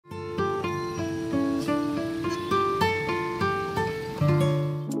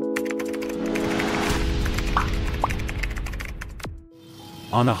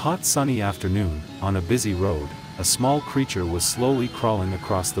On a hot sunny afternoon, on a busy road, a small creature was slowly crawling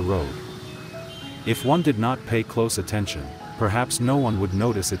across the road. If one did not pay close attention, perhaps no one would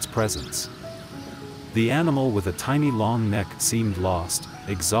notice its presence. The animal with a tiny long neck seemed lost,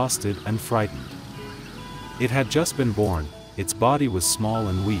 exhausted and frightened. It had just been born, its body was small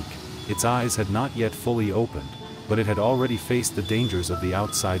and weak, its eyes had not yet fully opened, but it had already faced the dangers of the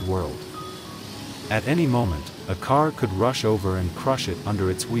outside world. At any moment, a car could rush over and crush it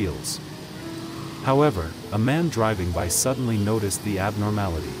under its wheels. However, a man driving by suddenly noticed the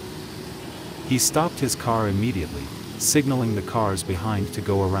abnormality. He stopped his car immediately, signaling the cars behind to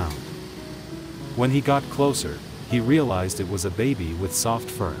go around. When he got closer, he realized it was a baby with soft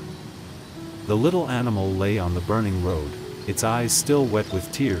fur. The little animal lay on the burning road, its eyes still wet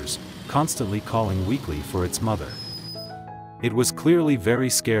with tears, constantly calling weakly for its mother. It was clearly very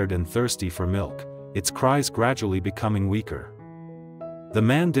scared and thirsty for milk, its cries gradually becoming weaker. The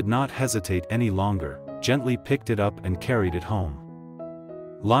man did not hesitate any longer, gently picked it up and carried it home.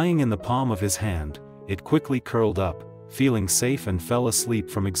 Lying in the palm of his hand, it quickly curled up, feeling safe and fell asleep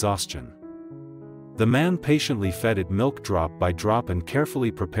from exhaustion. The man patiently fed it milk drop by drop and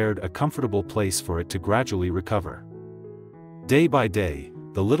carefully prepared a comfortable place for it to gradually recover. Day by day,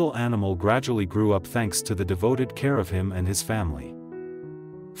 the little animal gradually grew up thanks to the devoted care of him and his family.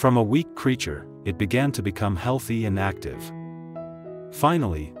 From a weak creature, it began to become healthy and active.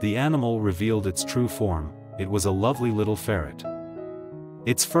 Finally, the animal revealed its true form. It was a lovely little ferret.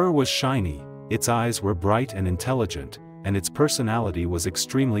 Its fur was shiny, its eyes were bright and intelligent, and its personality was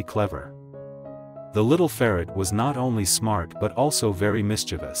extremely clever. The little ferret was not only smart but also very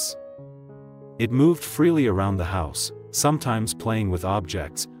mischievous. It moved freely around the house, sometimes playing with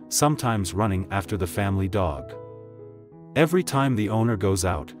objects, sometimes running after the family dog. Every time the owner goes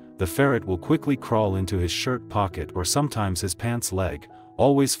out, the ferret will quickly crawl into his shirt pocket or sometimes his pants leg,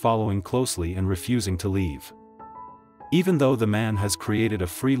 always following closely and refusing to leave. Even though the man has created a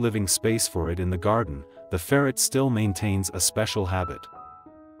free living space for it in the garden, the ferret still maintains a special habit.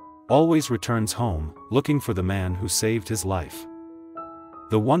 Always returns home, looking for the man who saved his life.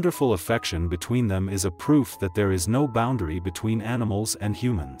 The wonderful affection between them is a proof that there is no boundary between animals and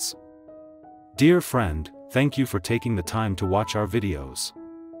humans. Dear friend, thank you for taking the time to watch our videos.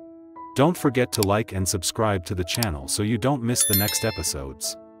 Don't forget to like and subscribe to the channel so you don't miss the next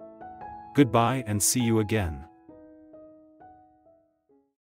episodes. Goodbye and see you again.